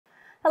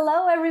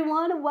Hello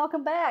everyone and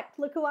welcome back.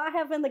 Look who I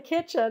have in the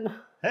kitchen.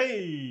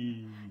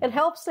 Hey! It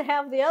helps to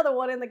have the other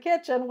one in the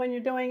kitchen when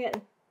you're doing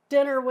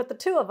dinner with the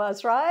two of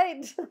us,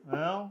 right?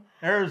 Well,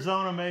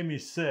 Arizona made me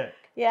sick.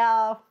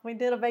 Yeah, we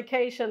did a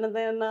vacation and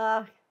then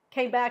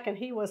came back and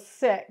he was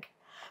sick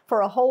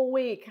for a whole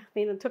week. I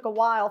mean, it took a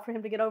while for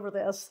him to get over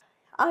this.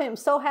 I am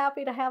so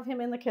happy to have him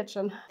in the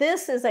kitchen.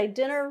 This is a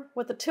dinner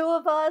with the two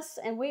of us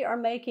and we are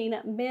making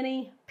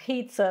mini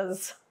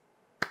pizzas.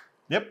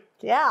 Yep.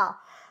 Yeah.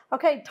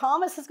 Okay,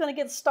 Thomas is going to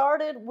get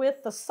started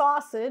with the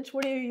sausage.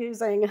 What are you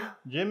using?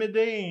 Jimmy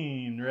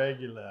Dean,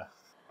 regular.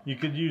 You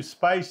could use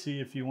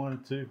spicy if you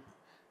wanted to.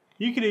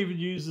 You could even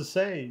use the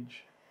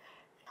sage.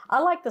 I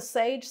like the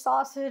sage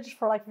sausage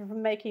for like if you're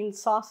making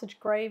sausage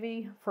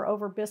gravy for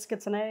over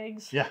biscuits and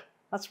eggs. Yeah.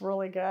 That's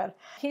really good.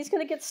 He's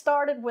going to get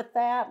started with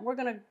that. We're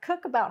going to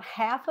cook about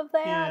half of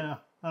that. Yeah,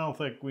 I don't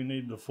think we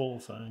need the full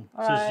thing.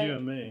 It's All just right. you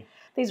and me.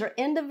 These are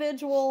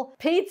individual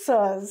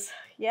pizzas.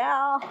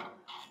 Yeah.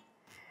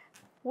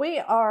 We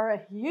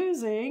are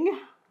using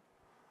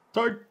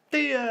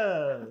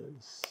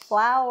Tortillas.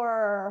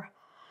 flour.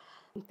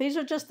 These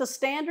are just the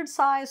standard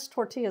size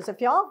tortillas.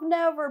 If y'all have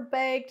never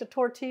baked a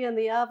tortilla in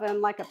the oven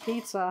like a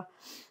pizza,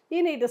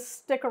 you need to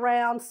stick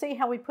around, see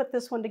how we put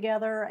this one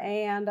together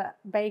and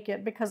bake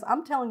it, because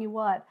I'm telling you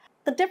what,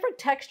 the different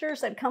textures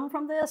that come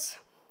from this,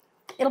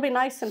 it'll be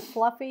nice and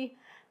fluffy,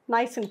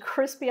 nice and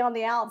crispy on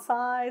the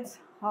outsides.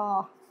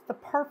 Oh, the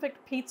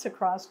perfect pizza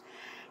crust.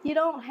 You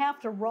don't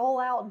have to roll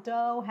out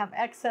dough, have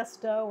excess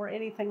dough or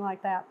anything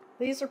like that.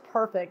 These are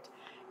perfect.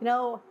 You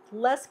know,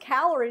 less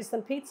calories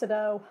than pizza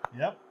dough.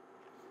 Yep.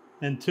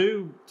 And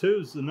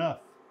two's enough.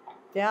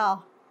 Yeah.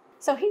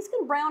 So he's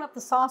going to brown up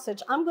the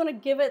sausage. I'm going to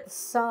give it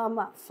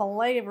some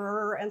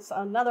flavor and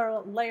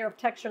another layer of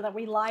texture that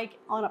we like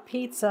on a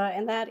pizza,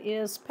 and that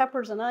is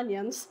peppers and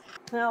onions.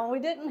 Now, we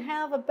didn't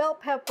have a bell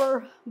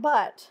pepper,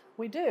 but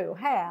we do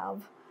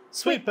have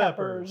sweet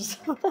peppers.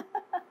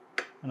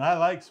 And I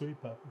like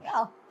sweet peppers.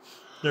 Yeah.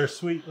 They're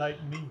sweet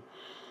like me.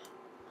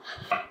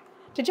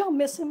 Did y'all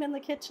miss him in the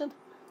kitchen?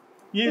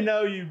 You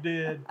know you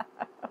did.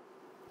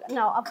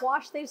 No, I've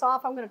washed these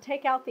off. I'm going to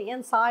take out the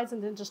insides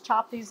and then just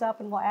chop these up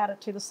and we'll add it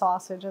to the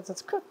sausage as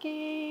it's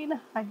cooking.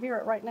 I hear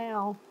it right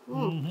now.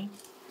 Mm-hmm.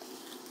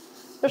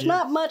 There's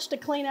not much to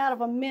clean out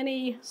of a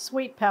mini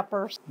sweet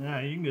pepper.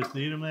 Yeah, you can just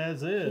eat them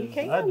as is. You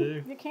can. I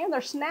do. You can.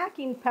 They're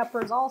snacking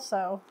peppers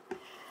also.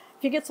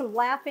 If you get some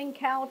laughing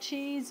cow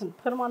cheese and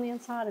put them on the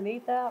inside and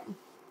eat that,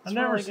 I've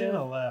never really seen good.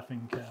 a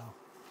laughing cow.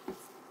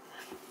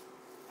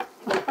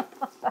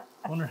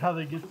 Wonder how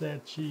they get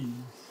that cheese.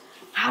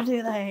 How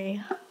do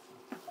they?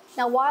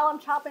 Now, while I'm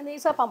chopping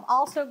these up, I'm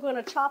also going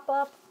to chop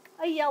up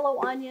a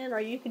yellow onion, or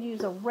you could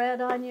use a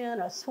red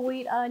onion, a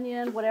sweet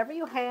onion, whatever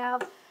you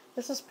have.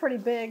 This is pretty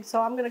big,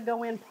 so I'm going to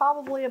go in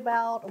probably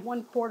about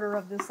 1/4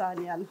 of this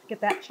onion.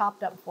 Get that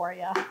chopped up for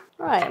you.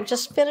 All right, I'm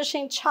just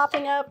finishing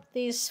chopping up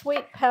these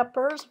sweet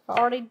peppers. I've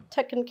already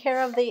taken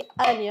care of the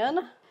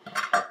onion.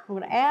 I'm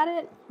going to add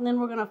it, and then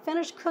we're going to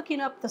finish cooking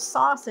up the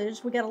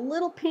sausage. We got a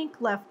little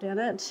pink left in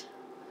it.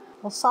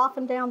 We'll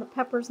soften down the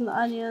peppers and the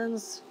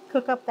onions,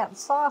 cook up that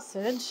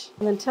sausage,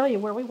 and then tell you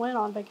where we went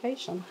on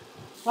vacation.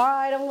 All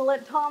right, I'm going to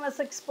let Thomas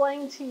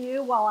explain to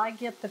you while I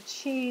get the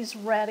cheese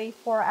ready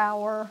for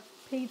our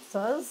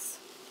pizzas.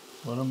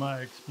 What am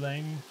I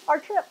explaining? Our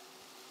trip.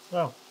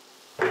 Oh.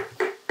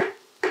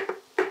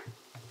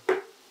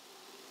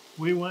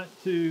 We went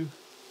to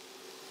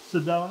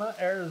Sedona,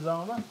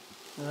 Arizona.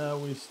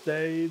 We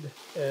stayed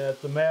at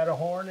the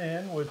Matterhorn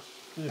Inn, which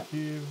if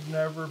you've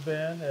never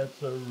been,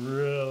 it's a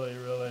really,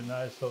 really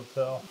nice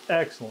hotel.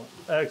 Excellent,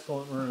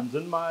 excellent rooms,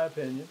 in my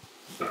opinion.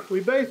 We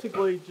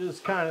basically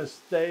just kind of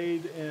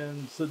stayed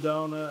in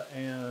Sedona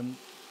and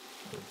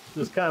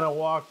just kind of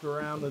walked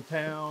around the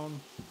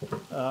town.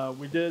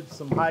 We did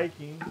some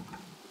hiking.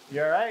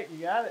 You all right? You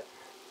got it?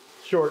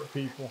 Short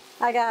people.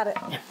 I got it.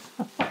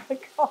 Oh my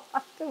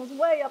God, it was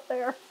way up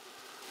there.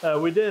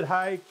 We did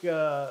hike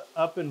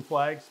up in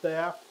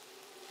Flagstaff,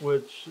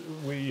 which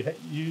we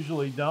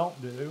usually don't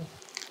do.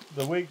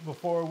 The week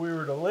before we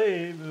were to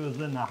leave, it was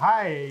in the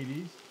high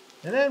 80s.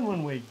 And then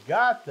when we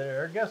got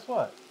there, guess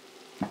what?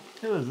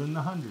 It was in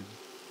the hundreds.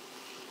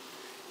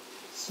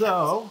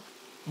 So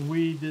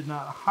we did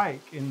not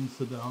hike in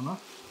Sedona.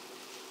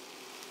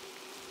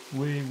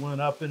 We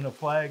went up into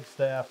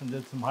Flagstaff and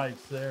did some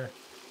hikes there.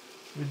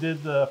 We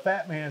did the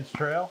Fat Man's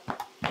Trail.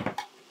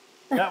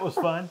 That was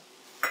fun.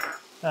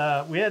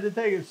 We had to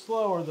take it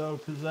slower though,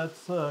 because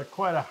that's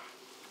quite a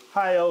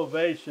high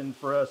elevation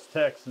for us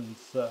Texans.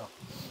 So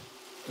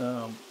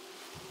a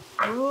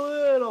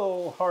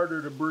little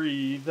harder to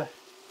breathe,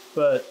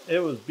 but it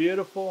was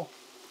beautiful.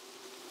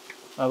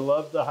 I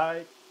loved the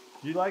hike.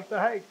 Did you like the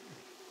hike?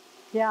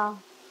 Yeah,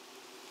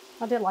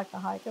 I did like the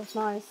hike. It was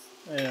nice.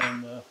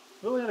 And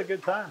really had a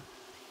good time.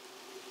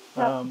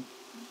 Yep.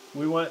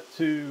 We went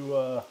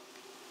to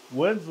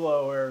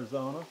Winslow,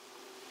 Arizona,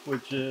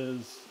 which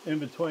is in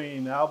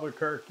between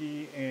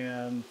Albuquerque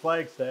and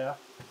Flagstaff.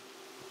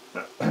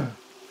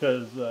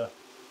 Because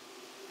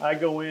I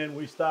go in,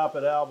 we stop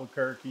at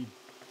Albuquerque,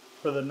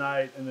 for the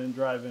night and then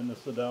drive into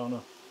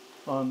Sedona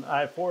on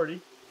I-40.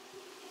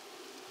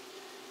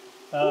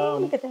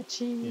 Look at that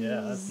cheese.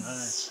 Yeah, that's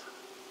nice.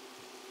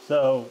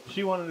 So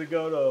she wanted to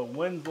go to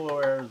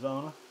Winslow,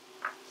 Arizona.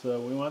 So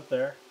we went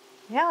there.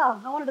 Yeah,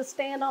 I wanted to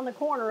stand on the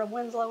corner of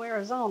Winslow,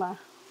 Arizona.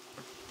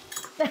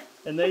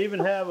 And they even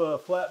have a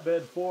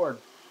flatbed Ford.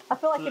 I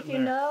feel like if you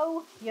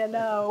know, you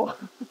know.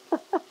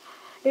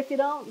 If you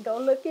don't, go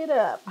look it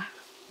up.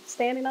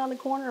 Standing on the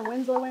corner of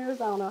Winslow,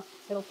 Arizona.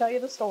 It'll tell you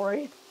the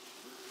story.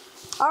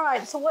 All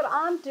right, so what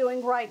I'm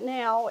doing right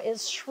now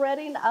is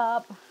shredding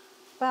up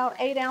about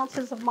 8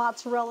 ounces of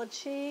mozzarella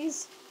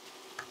cheese.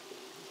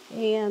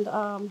 And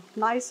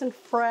nice and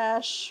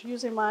fresh,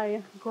 using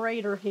my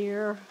grater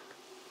here.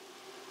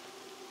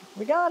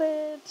 We got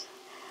it.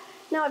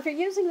 Now, if you're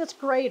using this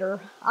grater,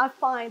 I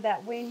find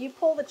that when you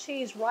pull the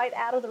cheese right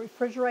out of the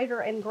refrigerator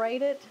and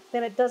grate it,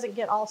 then it doesn't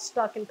get all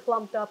stuck and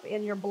clumped up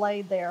in your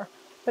blade there.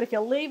 But if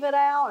you leave it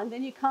out and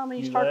then you come and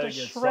you start to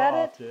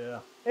shred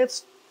it,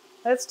 it's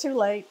too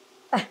late.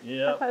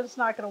 Yeah, it's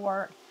not going to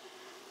work.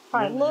 All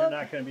right, look. You're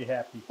not going to be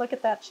happy. Look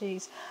at that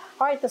cheese.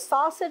 All right, the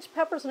sausage,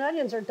 peppers, and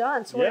onions are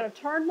done. So we're going to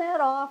turn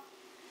that off.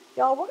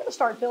 Y'all, we're going to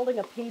start building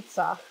a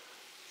pizza.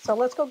 So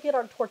let's go get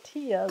our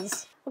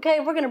tortillas.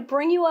 Okay, we're going to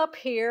bring you up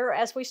here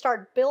as we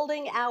start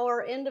building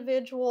our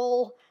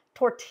individual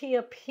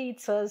tortilla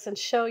pizzas and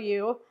show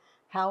you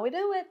how we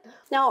do it.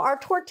 Now, our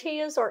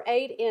tortillas are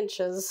 8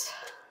 inches.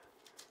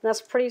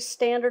 That's pretty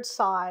standard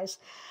size.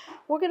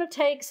 We're going to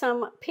take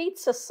some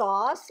pizza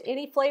sauce,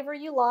 any flavor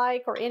you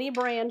like or any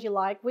brand you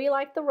like. We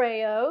like the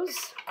Rayo's.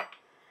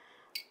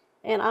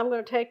 And I'm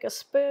going to take a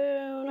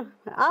spoon.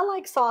 I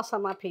like sauce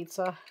on my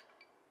pizza.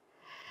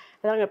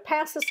 And I'm going to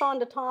pass this on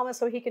to Thomas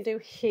so he can do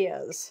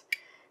his.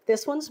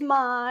 This one's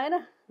mine,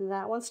 and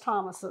that one's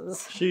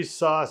Thomas's. She's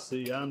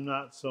saucy. I'm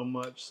not so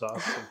much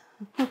saucy.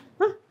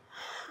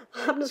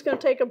 I'm just going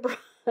to take a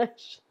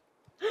brush.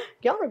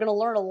 Y'all are going to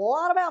learn a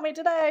lot about me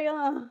today.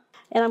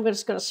 And I'm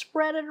just going to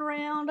spread it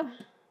around.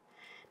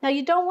 Now,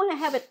 you don't want to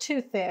have it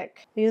too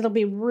thick. It'll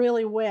be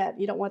really wet.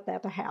 You don't want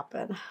that to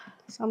happen.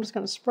 So I'm just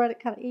going to spread it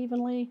kind of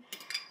evenly.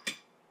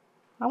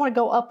 I want to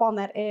go up on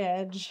that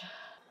edge.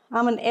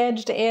 I'm an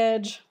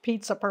edge-to-edge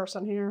pizza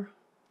person here.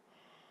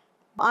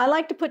 I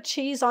like to put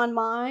cheese on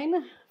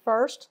mine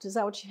first. Is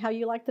that how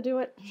you like to do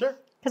it? Sure.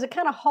 Because it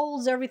kind of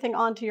holds everything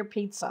onto your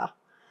pizza.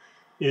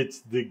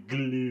 It's the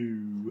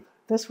glue.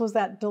 This was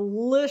that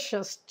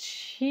delicious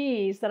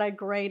cheese that I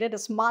grated.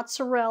 It's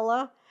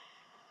mozzarella.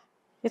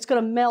 It's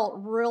going to melt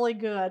really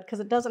good because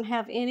it doesn't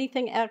have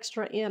anything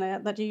extra in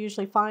it that you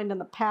usually find in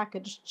the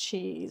packaged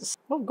cheese.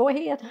 Oh, go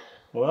ahead.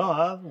 Well,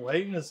 I'm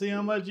waiting to see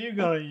how much you're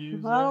going to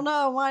use. I don't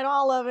know. Might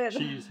all of it.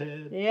 Cheese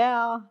head.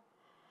 Yeah.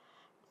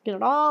 Get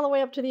it all the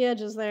way up to the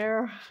edges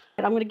there.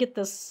 And I'm going to get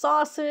the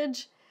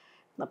sausage,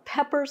 the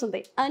peppers, and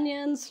the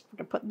onions.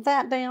 We're going to put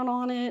that down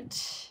on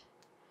it.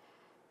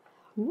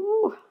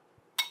 Ooh.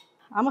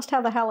 I must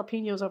have the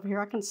jalapenos over here.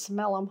 I can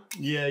smell them.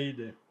 Yeah, you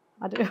do.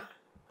 I do.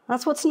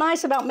 That's what's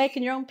nice about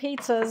making your own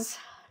pizzas.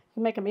 You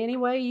can make them any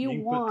way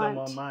you want. You can put them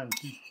on mine.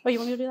 Oh, you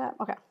want me to do that?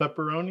 Okay.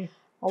 Pepperoni?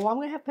 Oh, I'm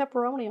going to have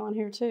pepperoni on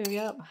here too.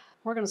 Yep.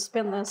 We're going to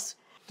spin this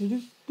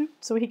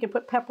so he can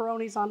put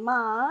pepperonis on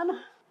mine.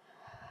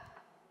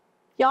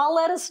 Y'all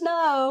let us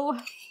know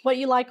what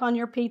you like on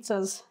your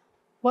pizzas.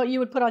 What you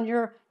would put on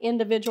your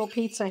individual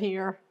pizza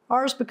here.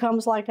 Ours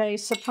becomes like a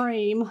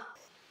supreme.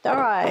 All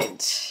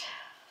right.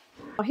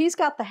 Well, he's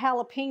got the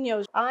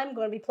jalapenos. I'm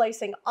going to be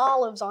placing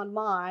olives on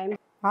mine.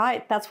 All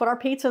right, that's what our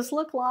pizzas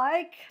look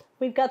like.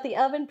 We've got the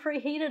oven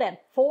preheated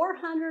at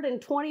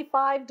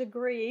 425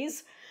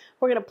 degrees.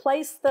 We're going to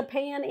place the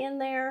pan in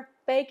there,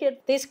 bake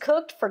it. These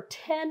cooked for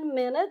 10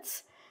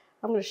 minutes.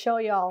 I'm going to show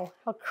y'all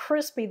how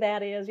crispy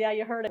that is. Yeah,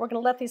 you heard it. We're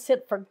going to let these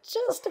sit for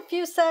just a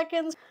few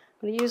seconds.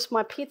 I'm going to use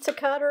my pizza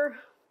cutter.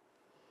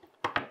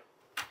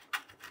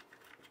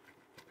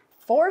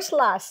 4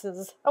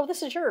 slices. Oh,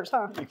 this is yours,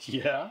 huh?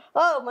 Yeah.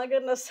 Oh, my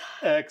goodness.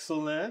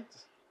 Excellent.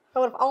 I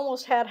would have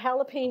almost had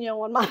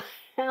jalapeno in my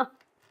mouth.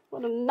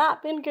 Would have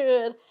not been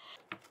good.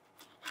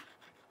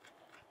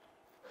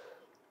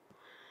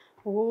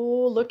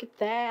 Oh, look at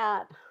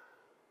that.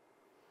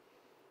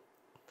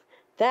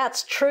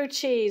 That's true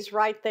cheese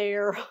right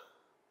there.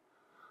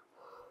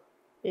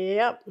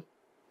 Yep.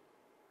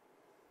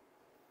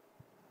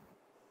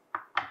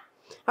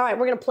 All right,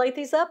 we're going to plate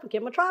these up and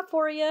give them a try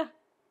for you.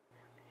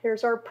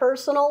 Here's our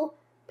personal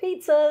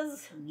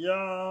pizzas.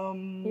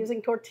 Yum.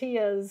 Using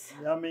tortillas.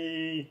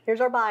 Yummy. Here's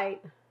our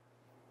bite.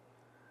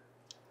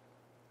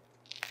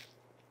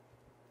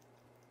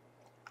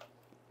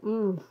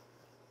 Mmm.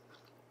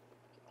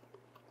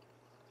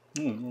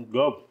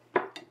 Go.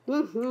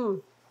 Mm-hmm.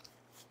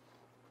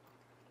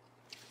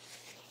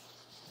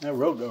 That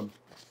real good.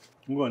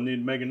 I'm going to need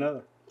to make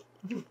another.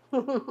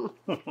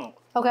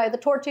 Okay, the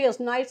tortilla is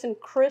nice and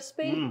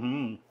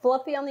crispy.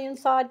 Fluffy on the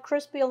inside,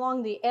 crispy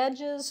along the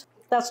edges.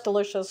 That's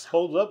delicious.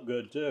 Holds up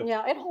good, too.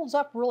 Yeah, it holds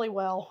up really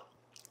well.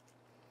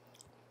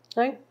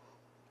 See?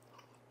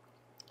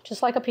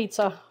 Just like a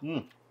pizza.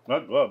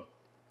 That's good.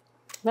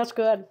 That's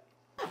good.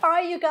 All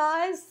right, you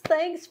guys,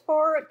 thanks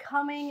for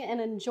coming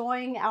and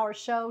enjoying our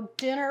show,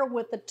 Dinner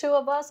with the Two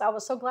of Us. I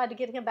was so glad to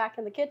get him back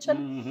in the kitchen.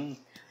 Mm-hmm.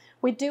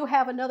 We do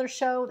have another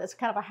show that's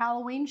kind of a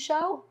Halloween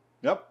show.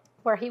 Yep.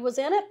 Where he was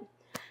in it.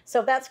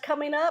 So that's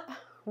coming up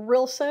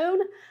real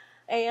soon.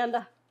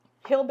 And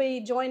he'll be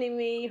joining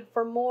me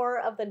for more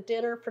of the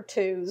Dinner for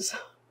Twos.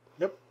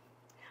 Yep.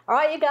 All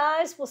right, you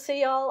guys, we'll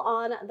see y'all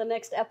on the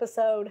next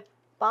episode.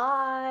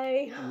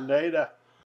 Bye. Later.